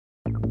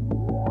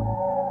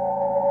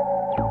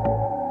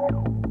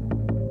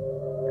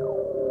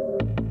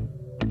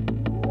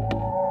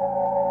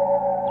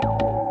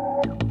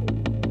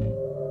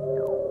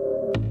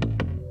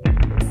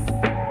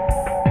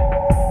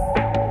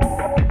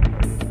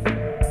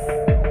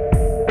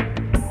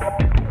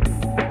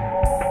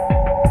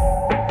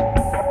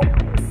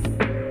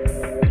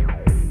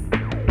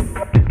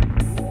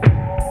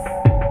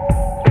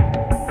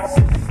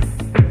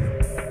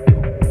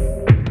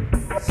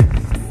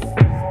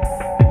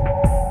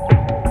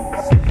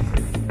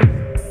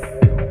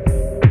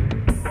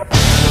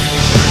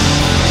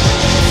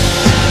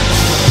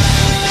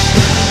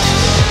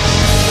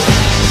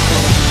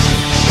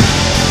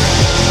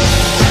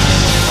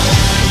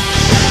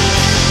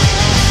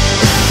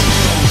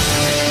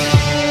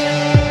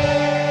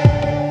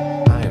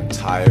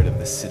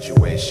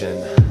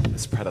addiction,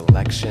 this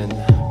predilection,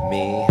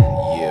 me,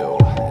 you,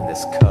 and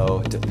this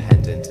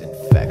codependent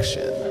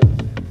infection.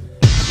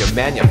 Your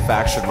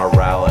manufactured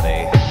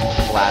morality,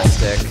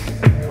 plastic,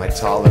 my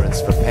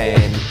tolerance for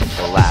pain,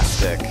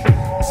 elastic,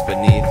 is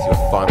beneath your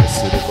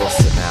pharmaceutical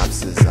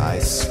synapses, I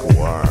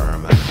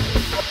squirm.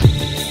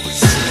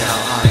 So now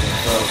I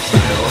invoke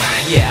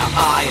you, yeah,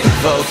 I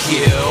invoke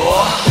you.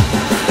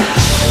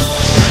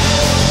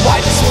 Why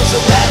just won't you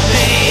let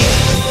me?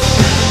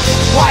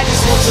 Why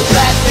just won't you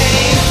let me?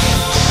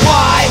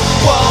 Why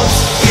won't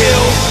you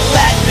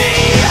let me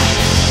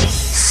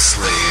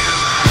sleep?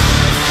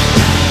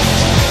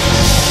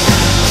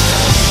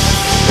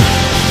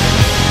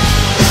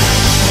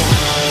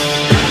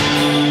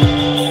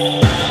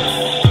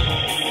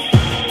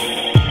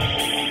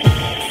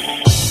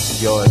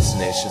 Your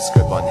tenacious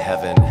grip on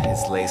heaven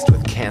is laced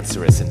with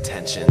cancerous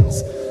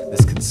intentions,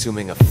 this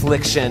consuming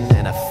affliction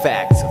and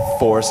effect of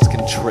forced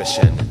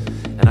contrition.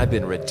 And I've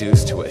been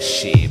reduced to a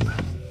sheep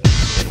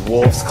in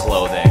wolf's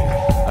clothing,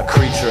 a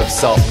creature of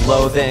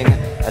self-loathing,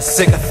 a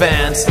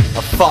sycophant,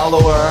 a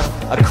follower,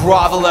 a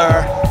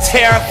groveler,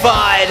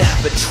 terrified,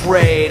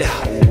 betrayed,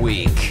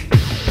 weak.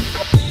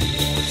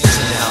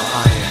 So now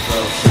I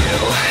invoke you,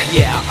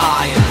 yeah,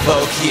 I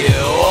invoke you.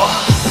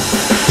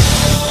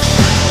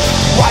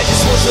 Why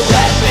just won't you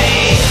let me?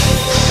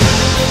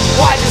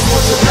 Why just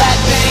won't you let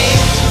me?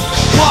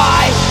 Why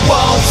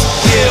won't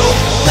you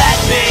let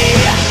me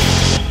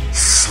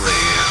sleep?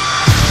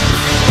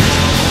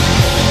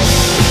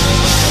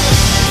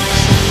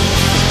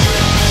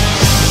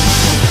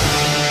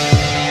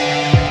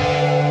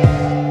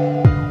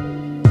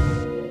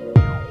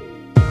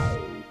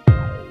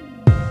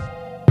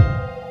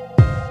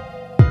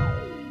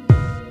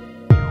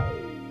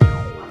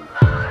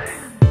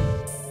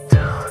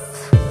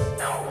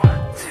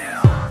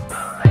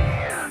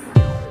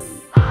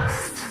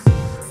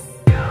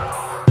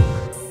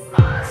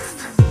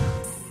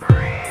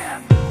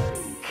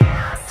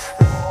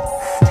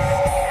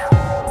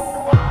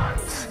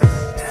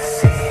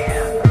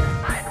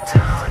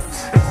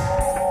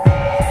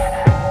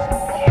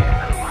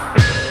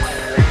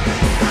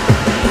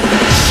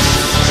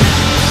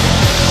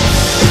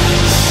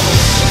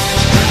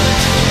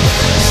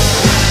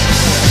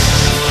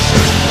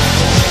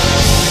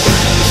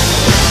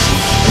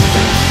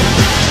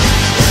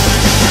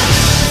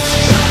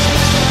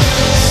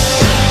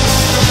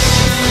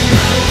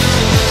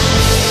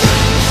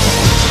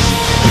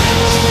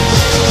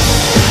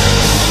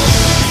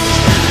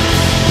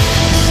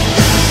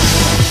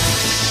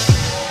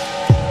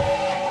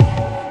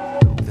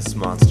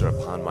 Monster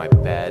upon my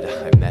bed,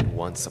 I met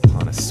once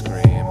upon a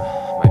scream,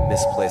 my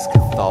misplaced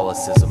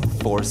Catholicism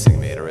forcing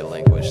me to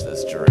relinquish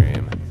this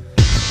dream.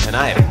 And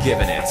I have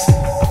given it,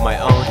 of my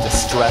own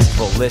distressed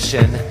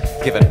volition,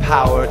 given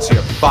power to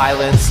your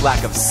violence,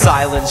 lack of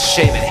silence,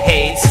 shame and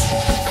hate.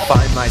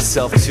 Find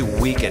myself too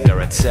weakened to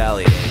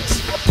retaliate.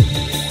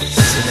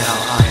 So now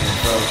I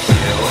invoke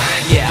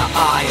you, yeah,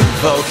 I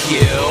invoke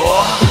you.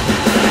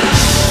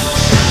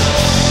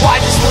 Why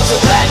just won't you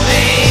let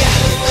me?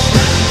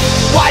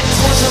 Why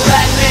just won't you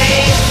let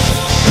me?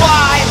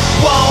 Why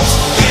won't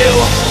you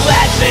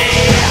let me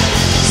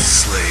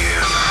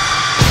sleep?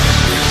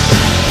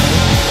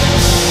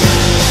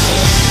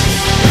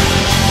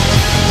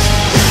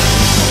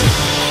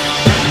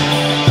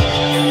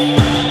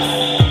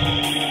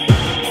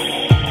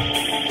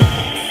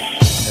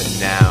 And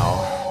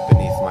now,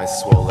 beneath my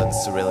swollen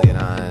cerulean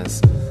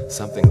eyes,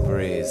 something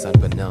breathes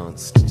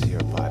unbeknownst to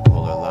your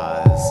bipolar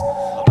lies.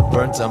 A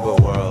burnt umber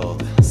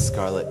world,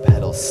 scarlet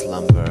petals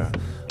slumber,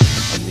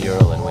 a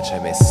mural in which I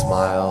may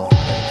smile,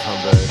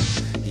 unencumbered.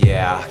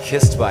 Yeah,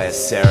 kissed by a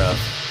seraph,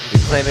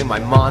 reclaiming my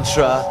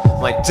mantra,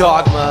 my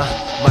dogma,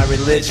 my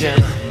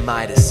religion,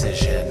 my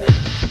decision.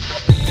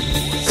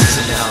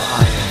 So now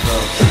I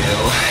invoke you,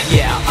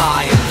 yeah,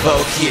 I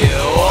invoke you.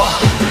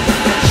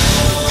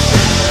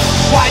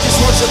 Why just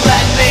won't you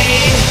let me?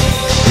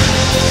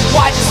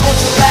 Why just won't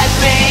you let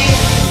me?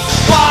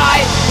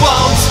 Why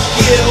won't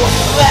you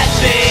let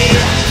me?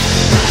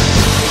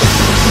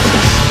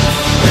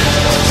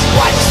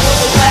 Why just won't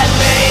you let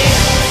me?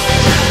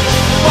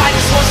 Why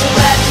just won't you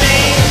let me?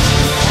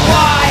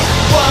 Why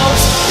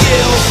won't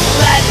you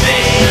let me?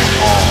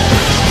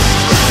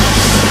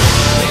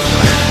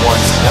 Why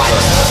just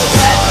won't you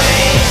let me?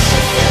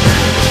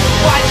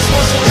 Why just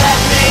won't you let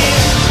me?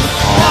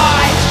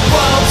 Why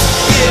won't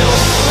you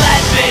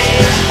let me?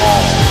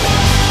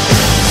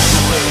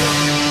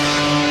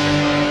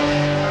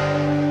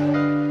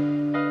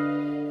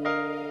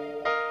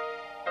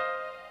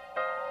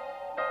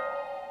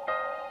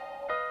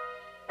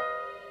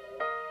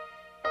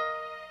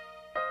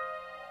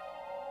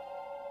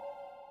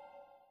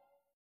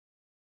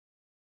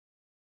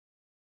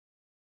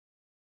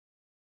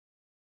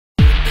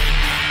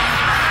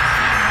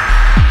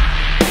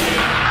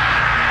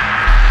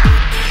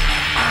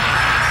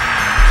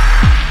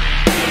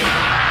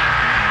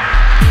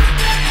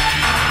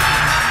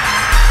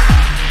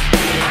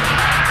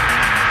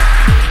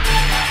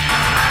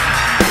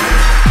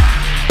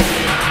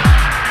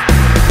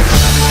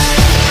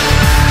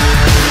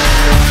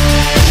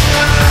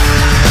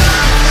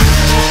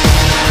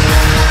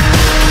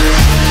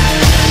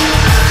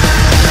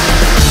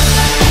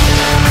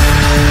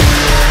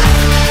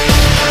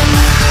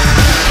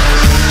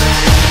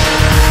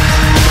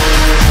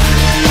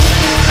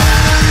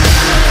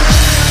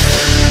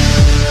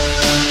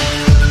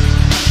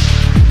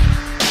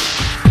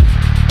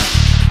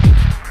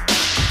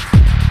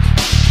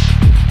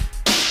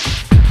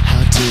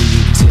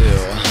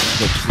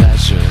 The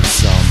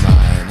pleasure's all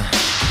mine.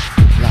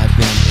 I've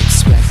been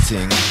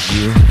expecting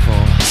you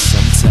for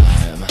some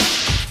time.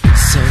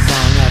 So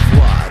long I've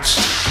watched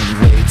and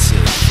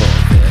waited for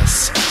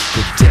this,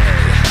 the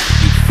day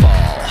you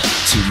fall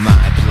to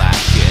my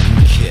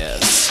blackened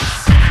kiss.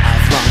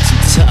 I've longed to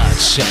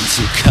touch and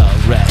to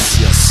caress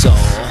your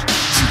soul,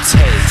 to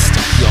taste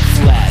your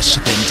flesh,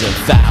 then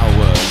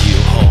devour you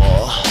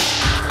whole.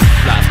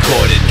 I've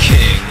courted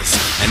kings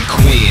and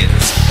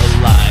queens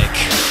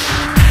alike,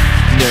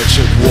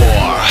 nurtured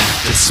war,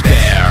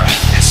 despair,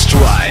 and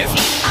strife.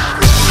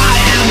 I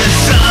am the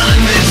sun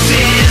that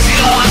sees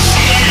your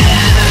skin.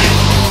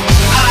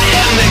 I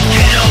am the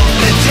guilt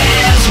that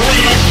tears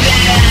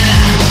within.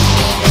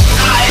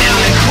 I am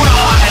the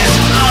cries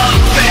of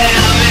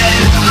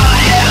famine. I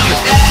am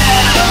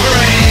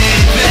everything.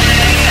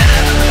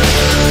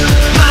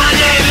 My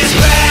name is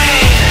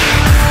pain,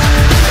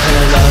 and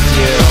I love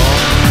you.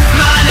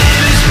 My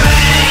name is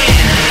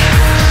pain,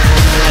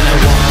 and I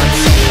want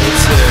you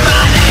to.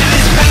 My name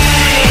is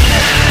pain,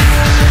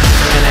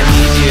 and I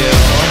need you.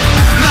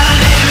 My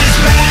name is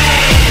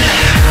pain,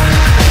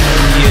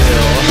 and you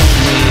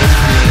need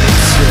me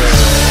too.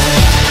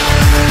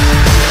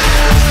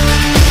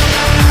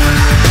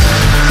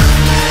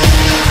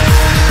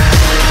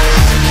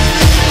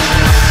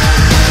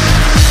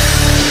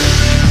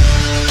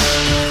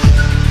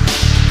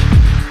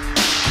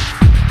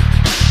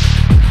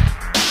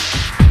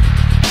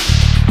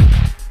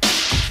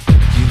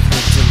 You've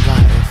lived a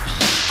life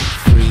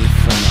free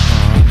from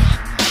harm.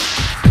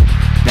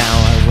 Now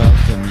I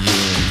welcome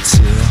you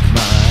into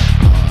my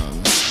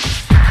arms.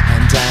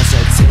 And as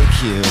I take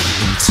you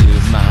into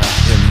my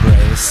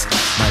embrace,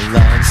 my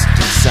love's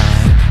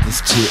design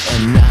is to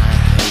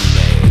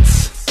annihilate.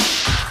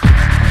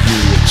 You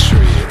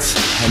retreat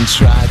and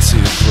try to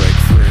break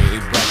free,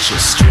 but your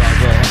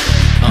struggle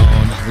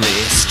only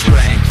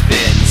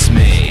strengthens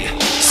me.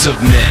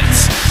 Submit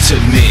to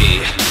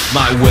me,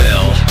 my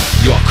will,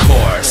 your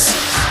course,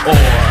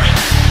 or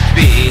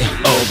be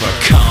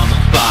overcome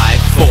by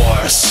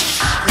force.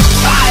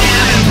 I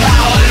am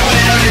empowered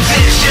where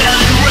addiction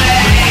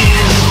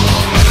reigns.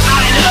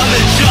 I know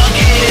the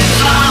junkies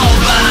all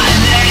by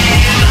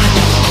name,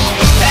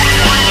 and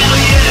I know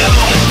you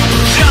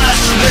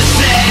just the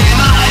same.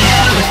 I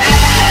am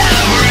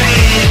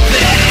everything.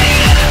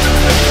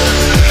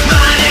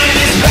 My name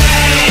is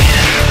pain,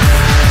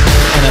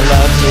 and I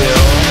love you.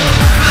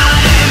 My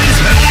name is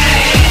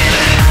pain,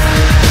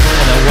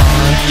 and I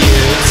want you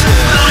to.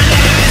 My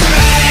name is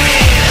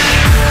pain,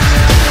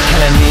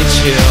 and I need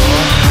you.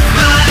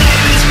 My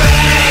name is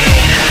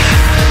pain,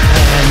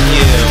 and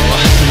you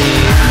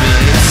need me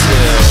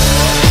too.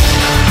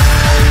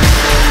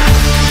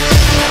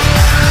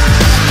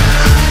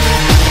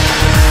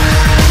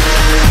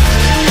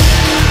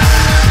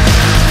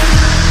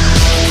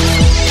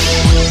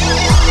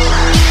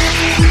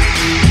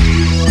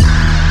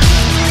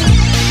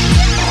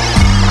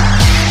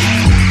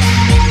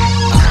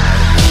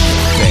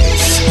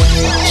 Face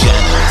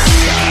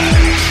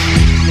genocide,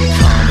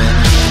 common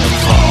of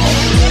all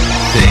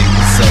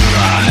things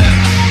alive.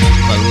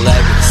 My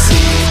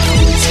legacy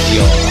is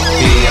your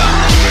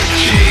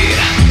theology.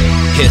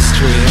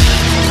 History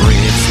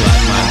reads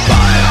like my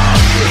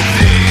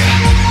biography.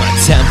 My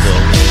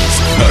temple is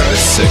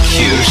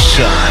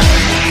persecution,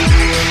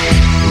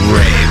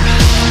 rape,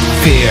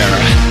 fear,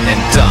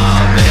 and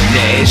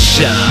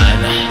domination.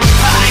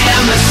 I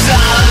am the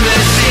sun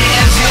that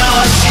sees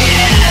your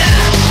skin.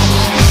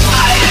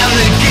 I am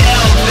the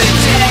guilt that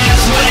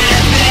tears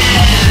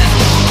within.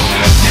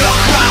 Your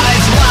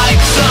cries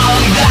like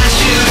song that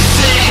you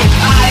sing.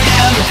 I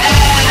am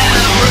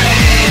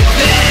everything.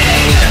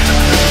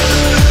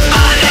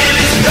 My name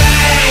is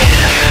pain,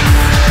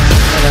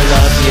 and I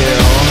love you.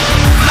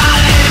 My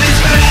name is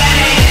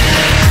pain,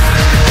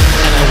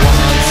 and I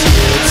want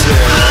you to.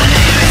 My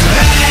name is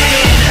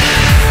pain,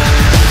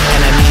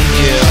 and I need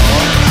you.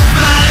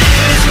 My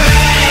name is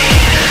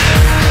pain,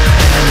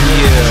 and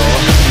you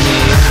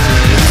need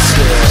me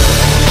too.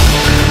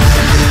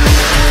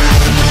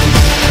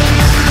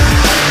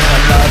 I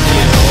love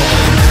you.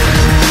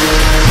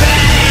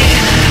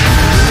 Pain,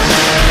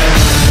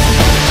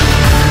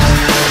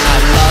 I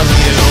love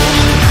you.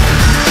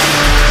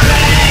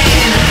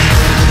 Pain,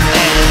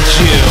 and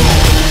you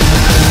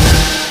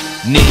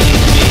need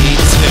me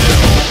too.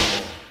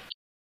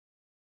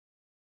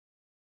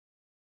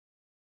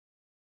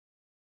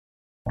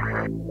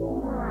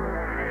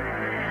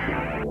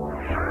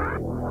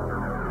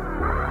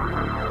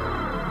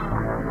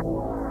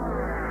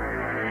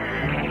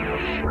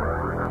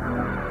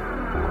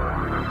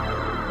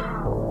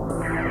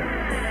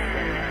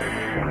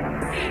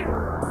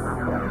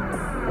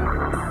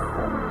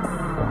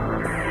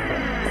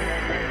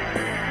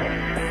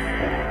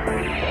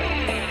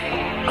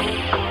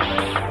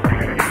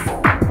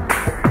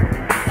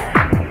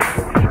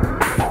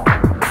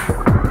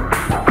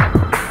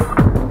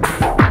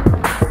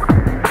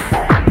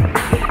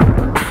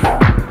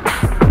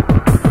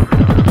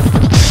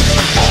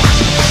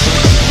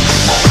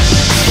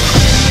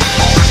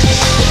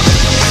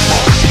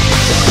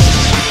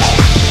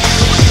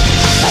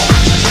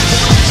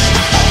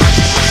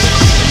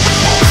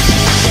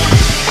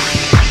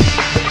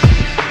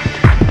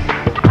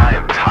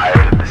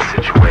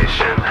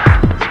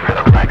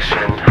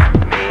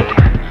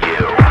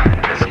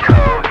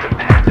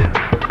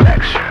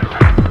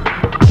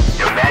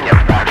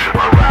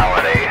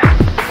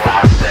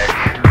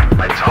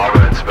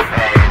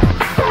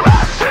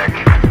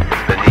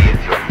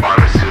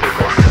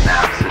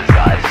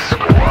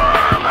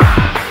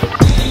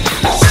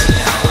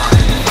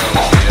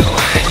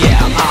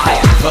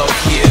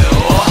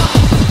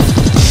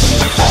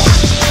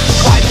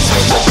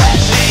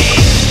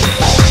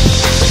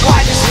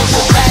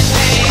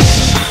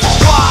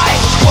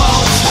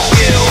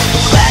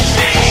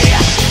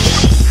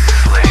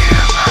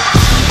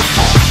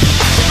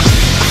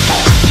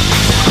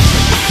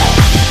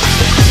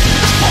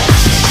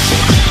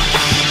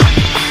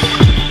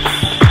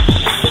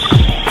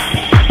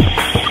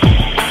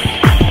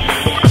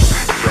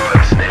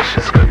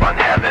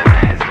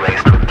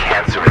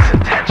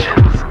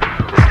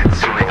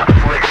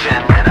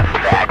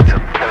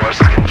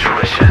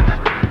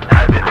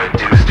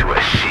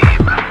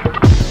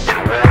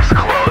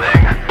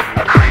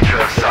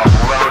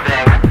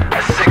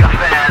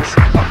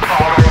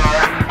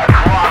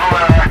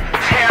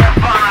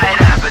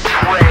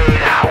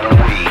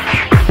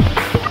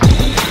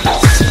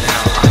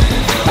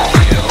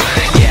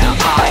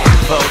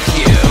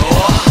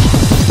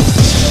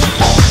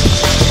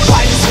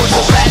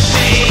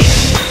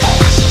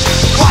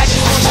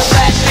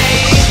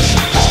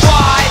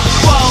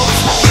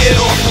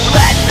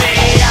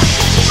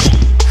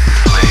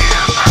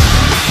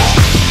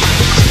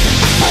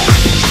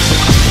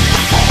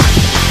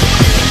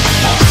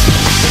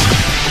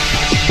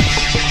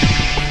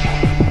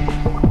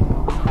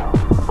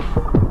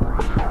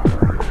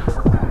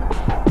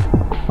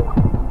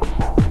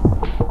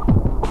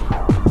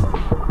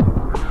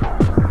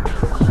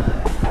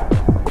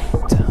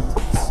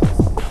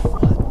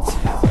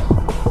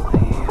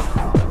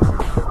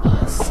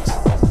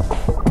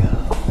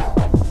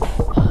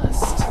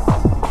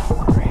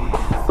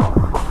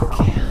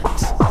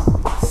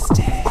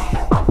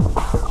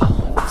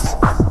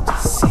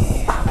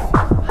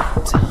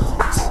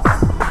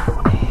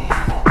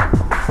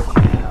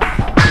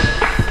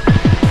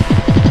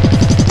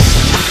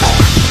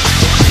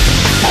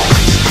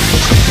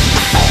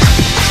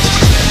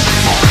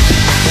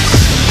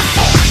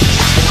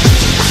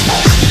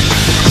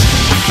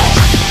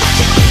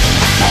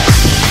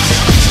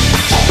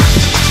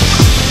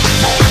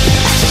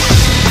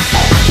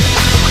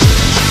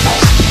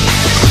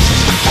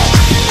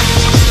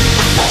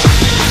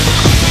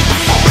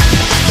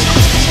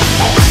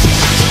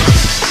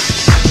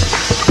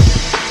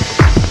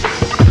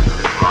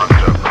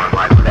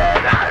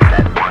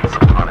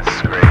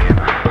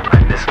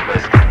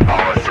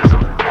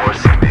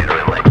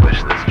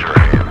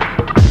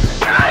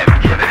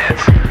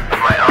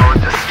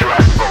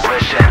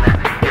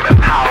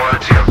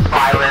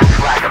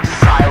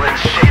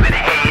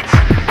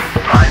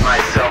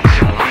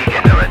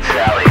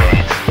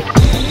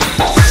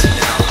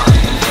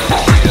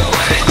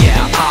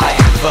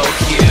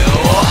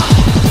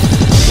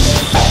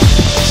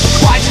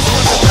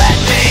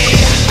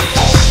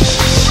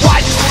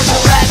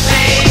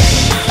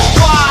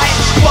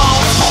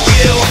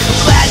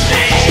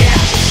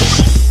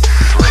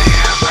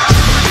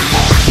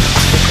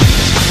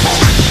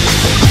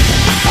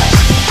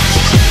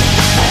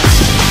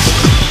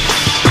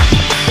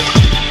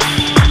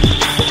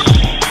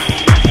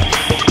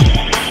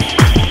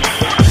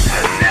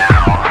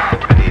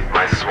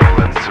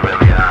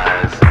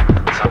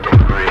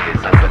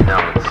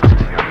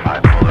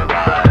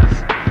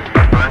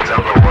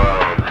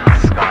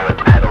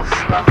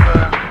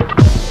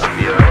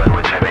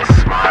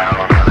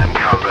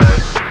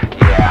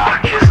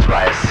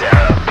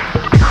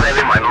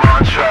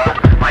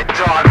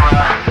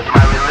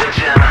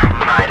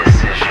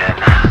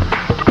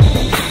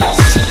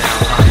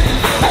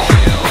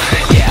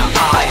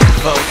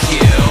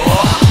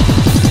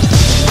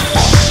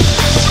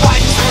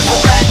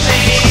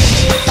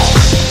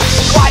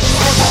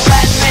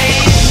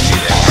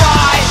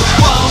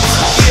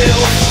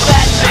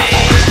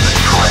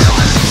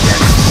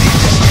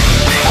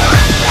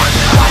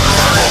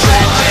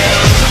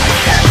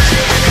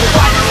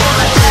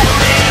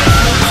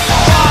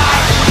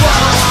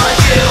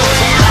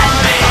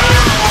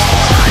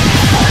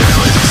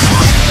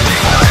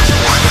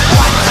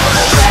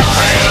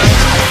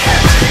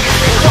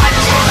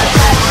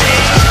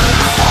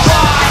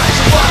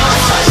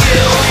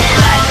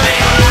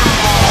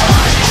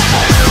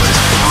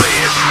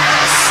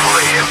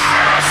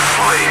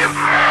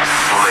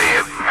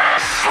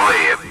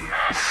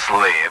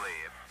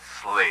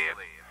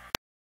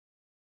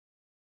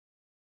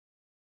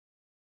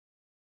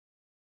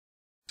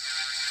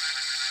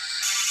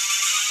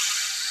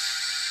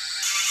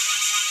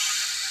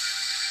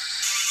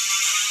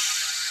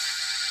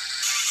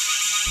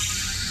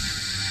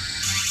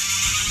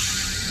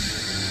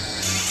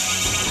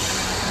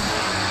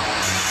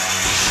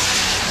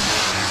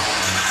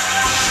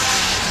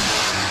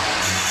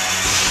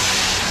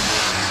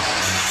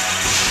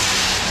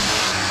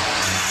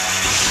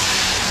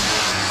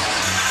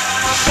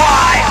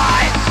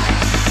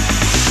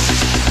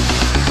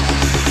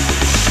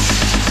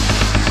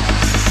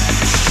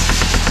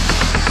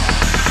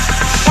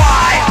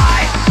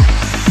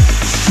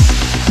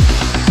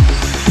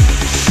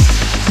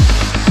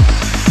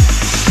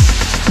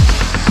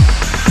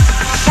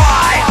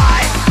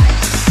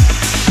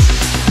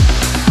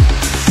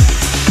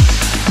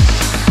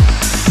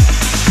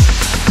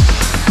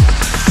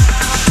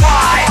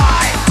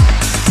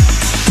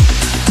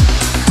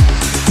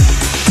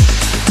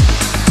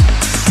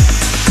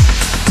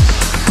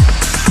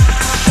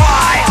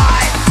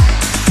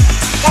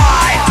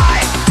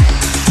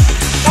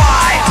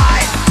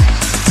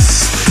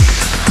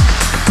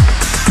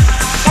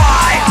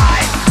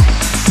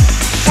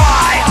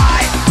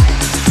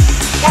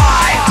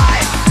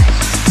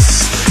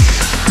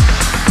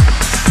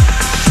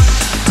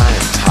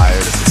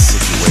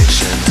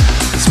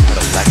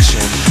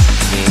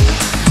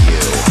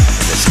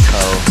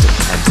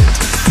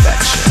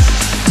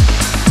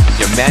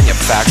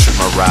 manufactured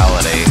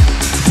morality.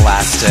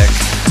 Plastic,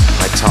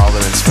 my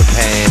tolerance for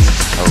pain,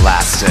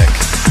 elastic.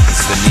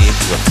 It's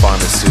beneath your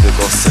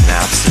pharmaceutical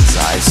synapses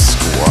I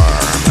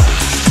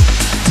squirm.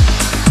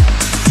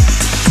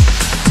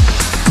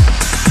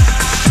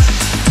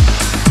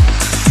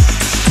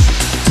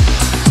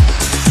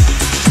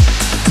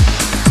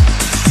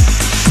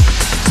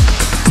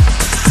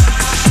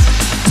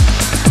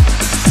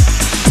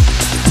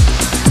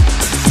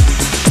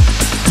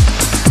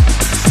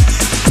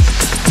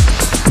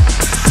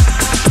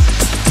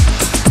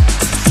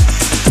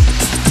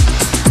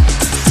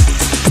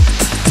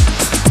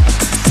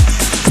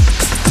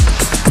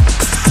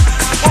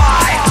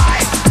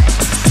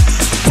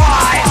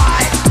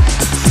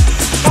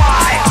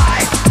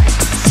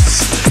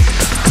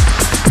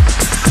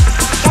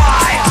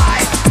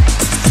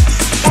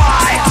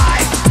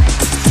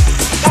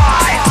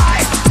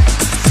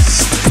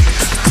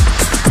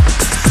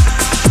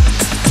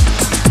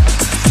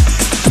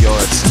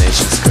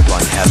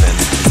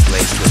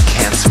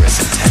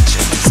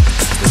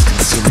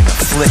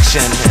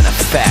 And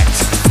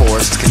effect,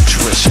 forced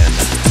contrition,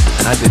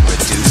 and I've been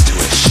reduced to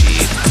a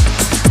sheep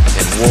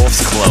in wolf's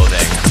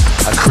clothing,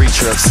 a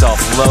creature of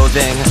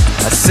self-loathing,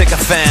 a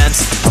sycophant,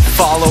 a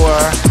follower,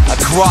 a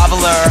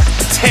groveler,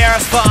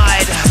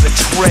 terrified,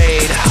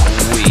 betrayed,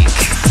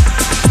 weak.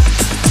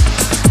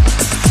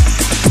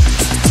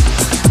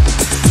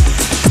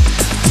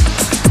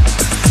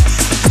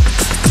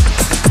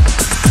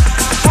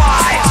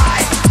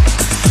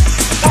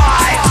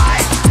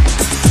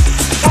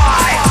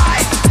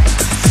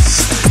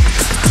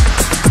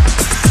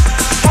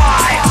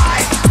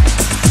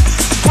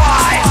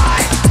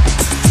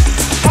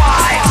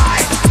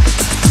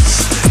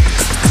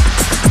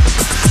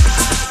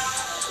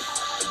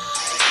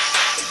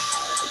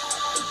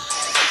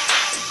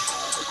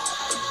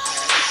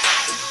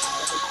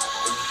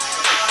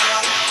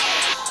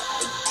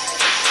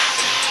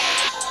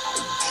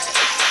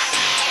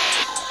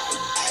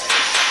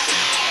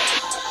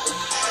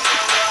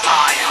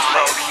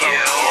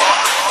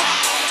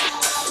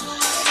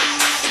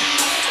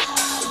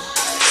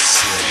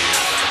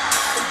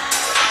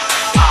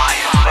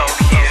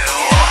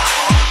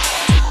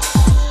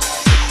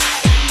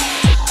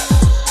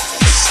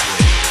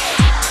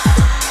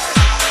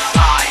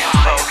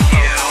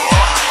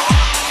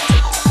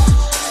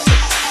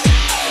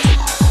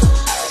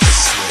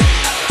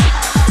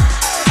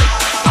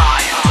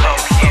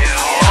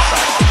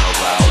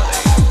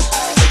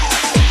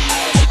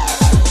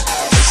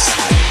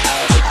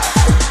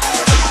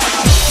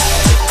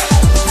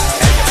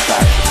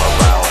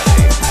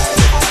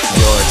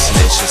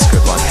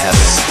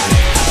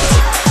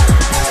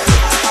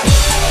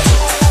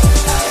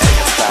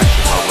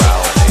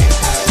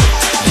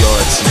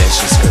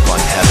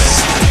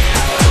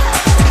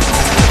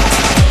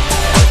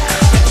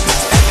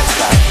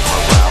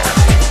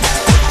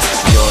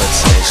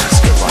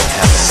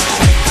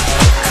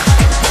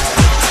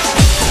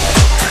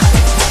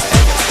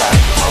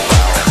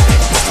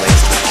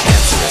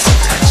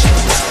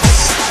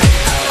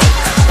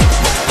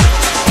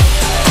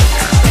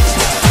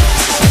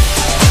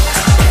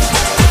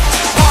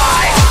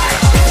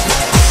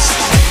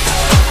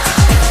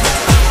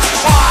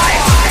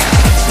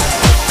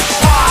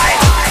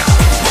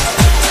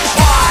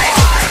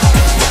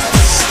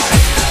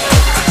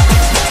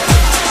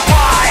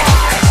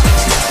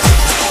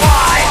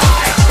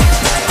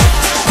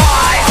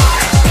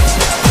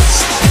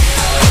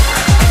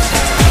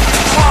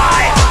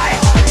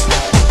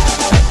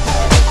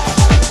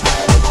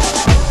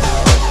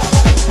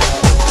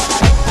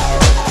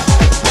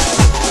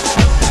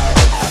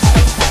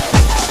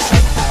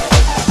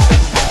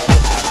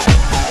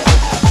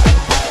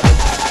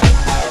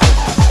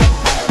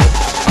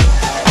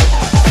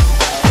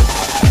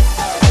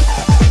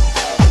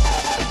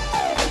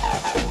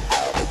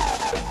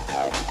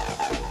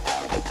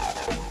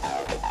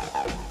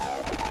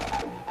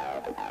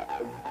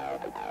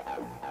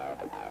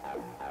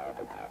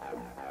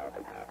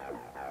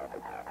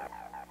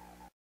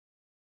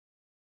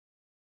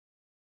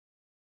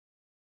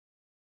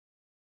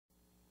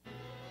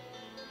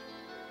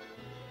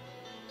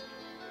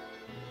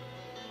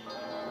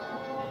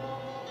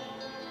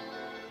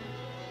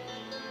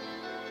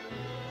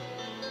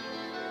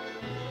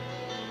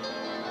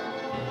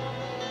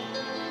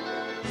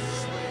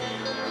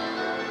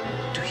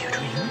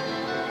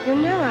 You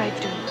know I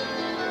do.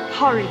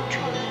 Horrid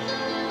dreams.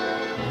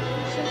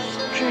 So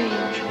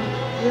strange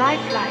and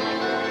lifelike.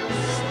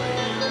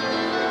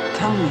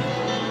 Tell me.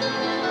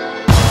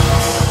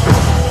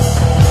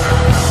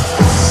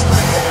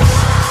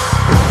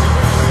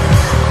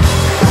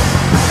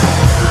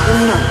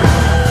 No.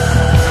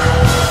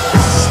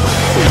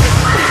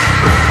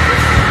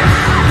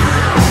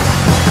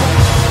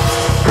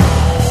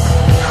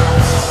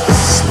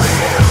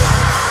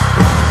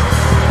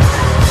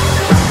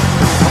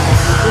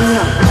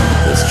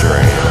 This dream,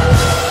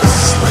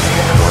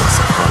 once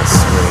upon a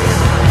stream.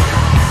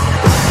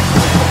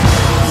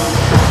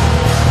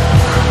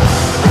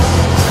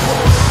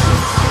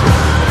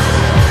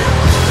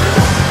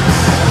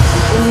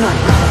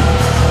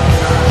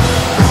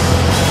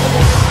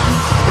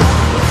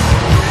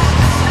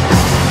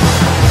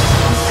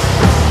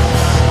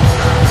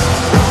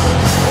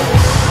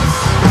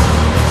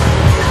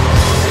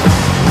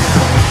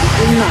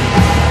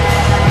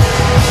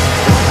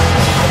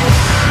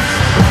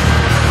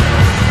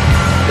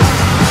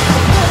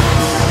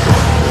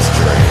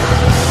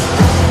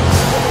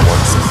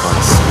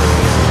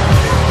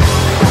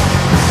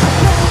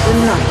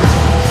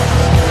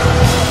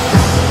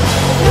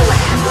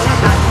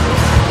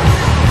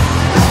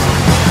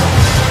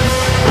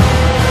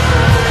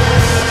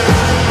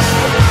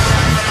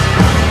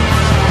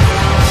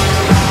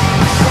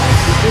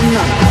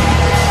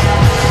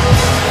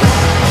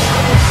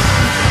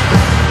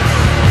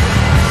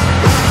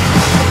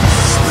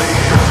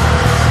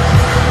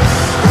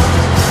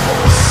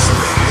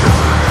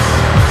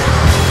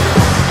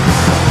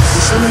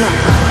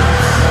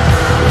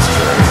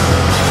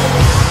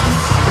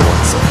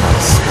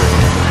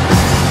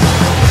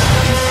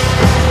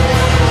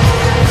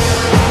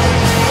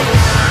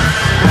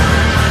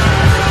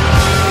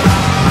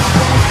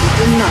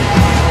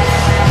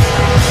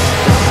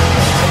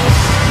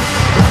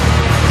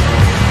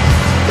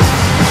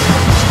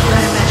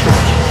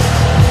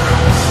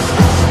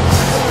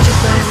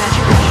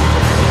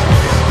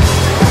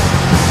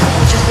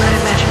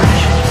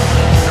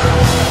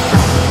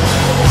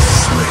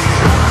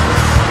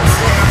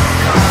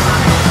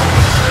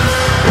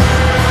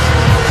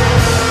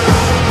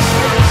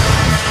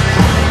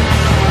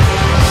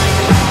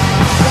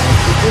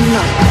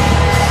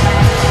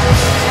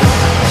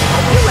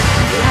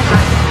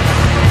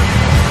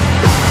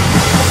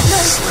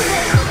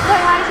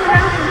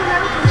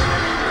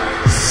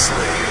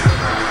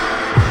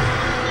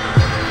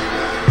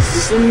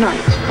 The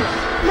night.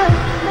 No,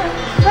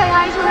 my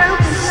eyes were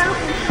open.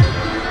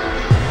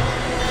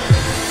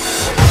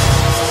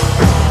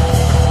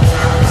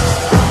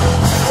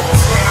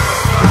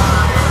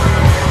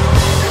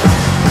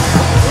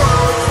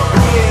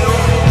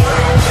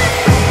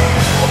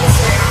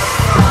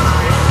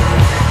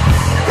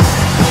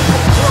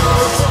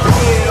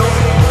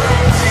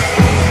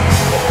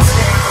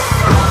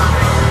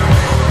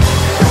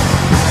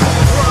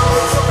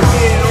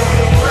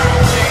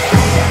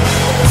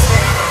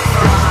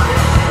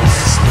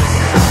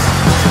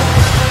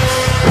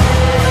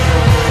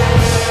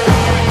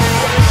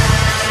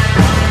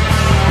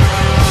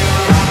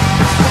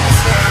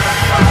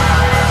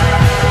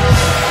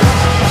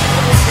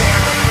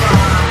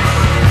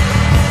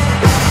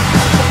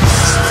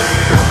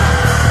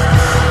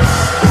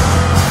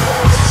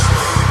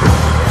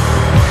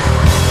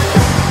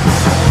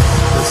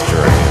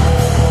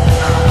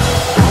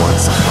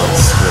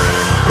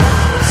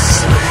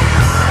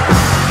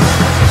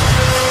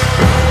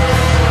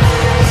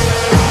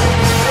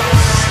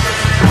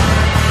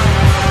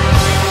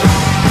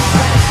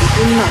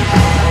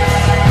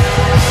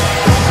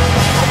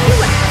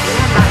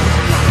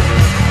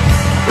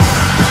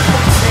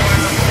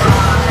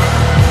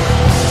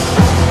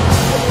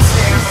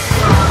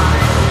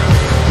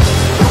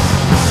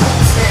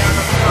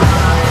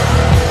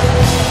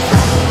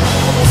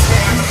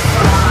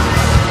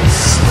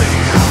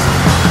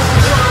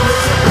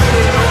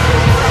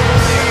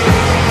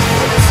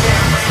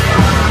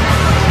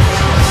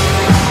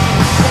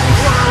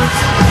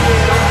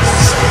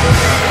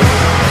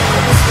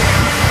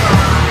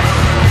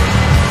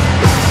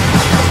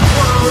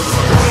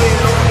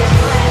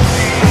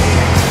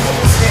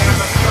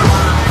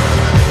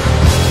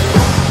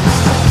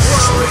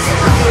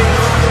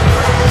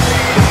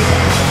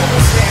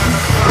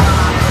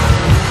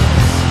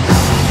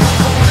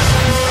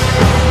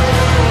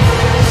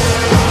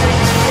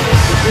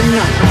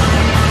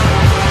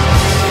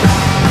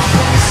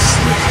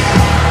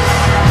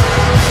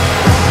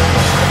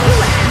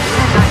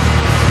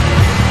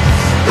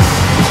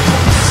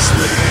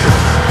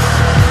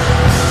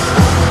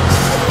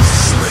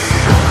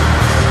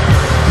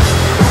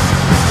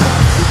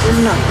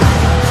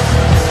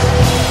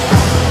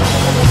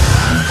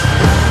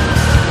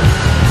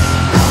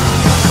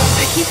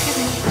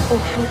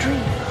 Awful dream.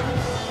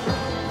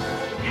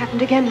 It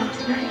happened again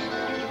last night.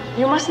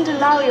 You mustn't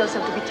allow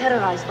yourself to be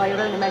terrorized by your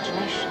own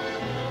imagination.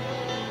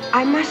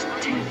 I must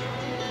tell you.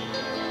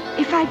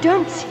 If I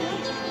don't see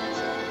these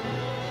things,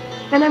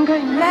 then I'm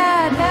going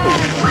mad.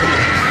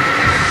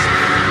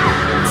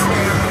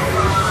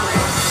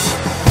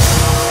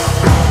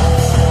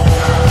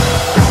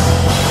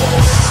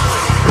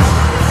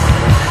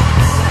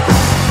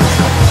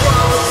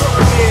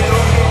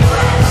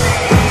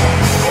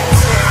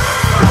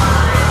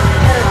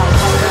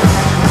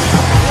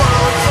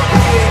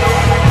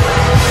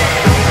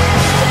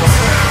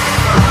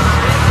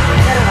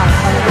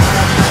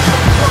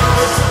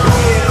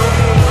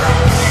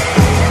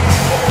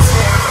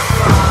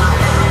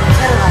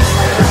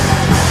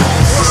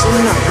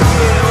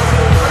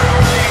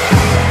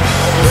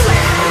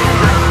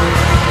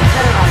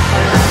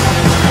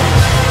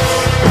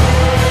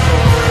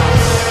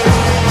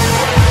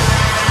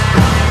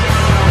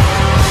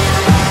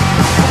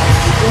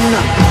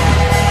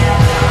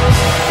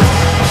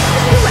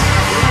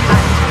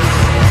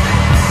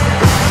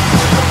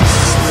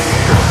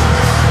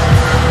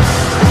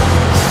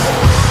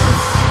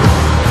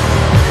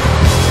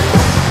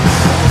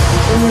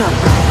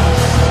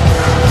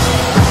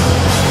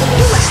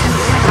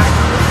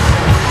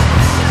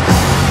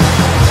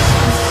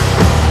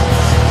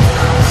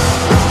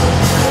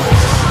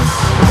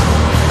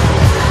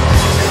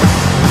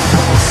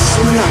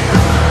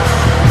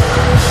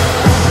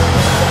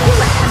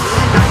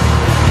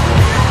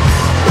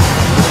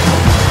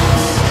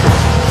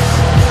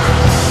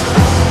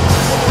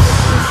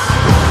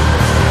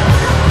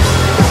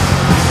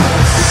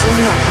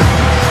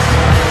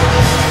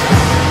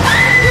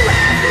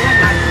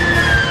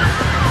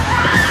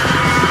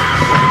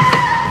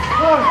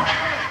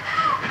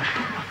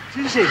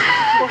 Susie,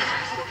 what's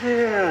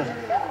here?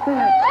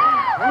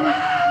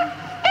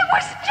 It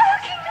was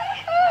joking me.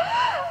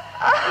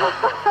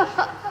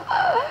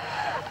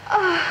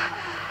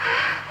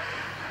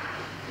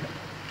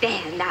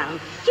 There now,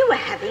 you were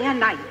having a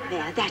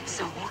nightmare,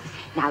 that's all.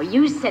 Now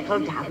you settle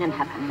down and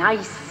have a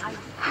nice sleep.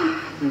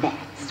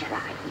 That's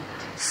right.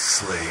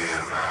 Sleep.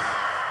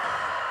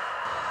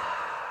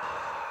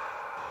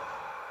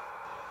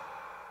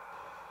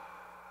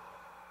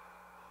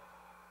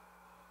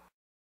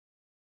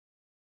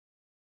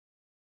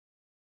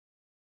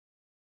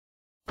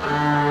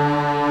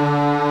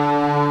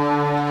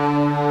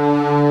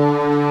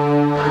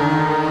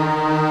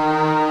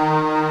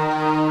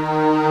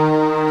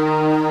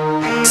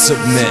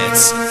 Submit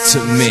to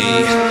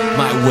me,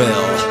 my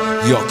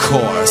will, your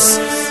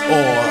course.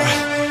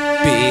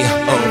 or be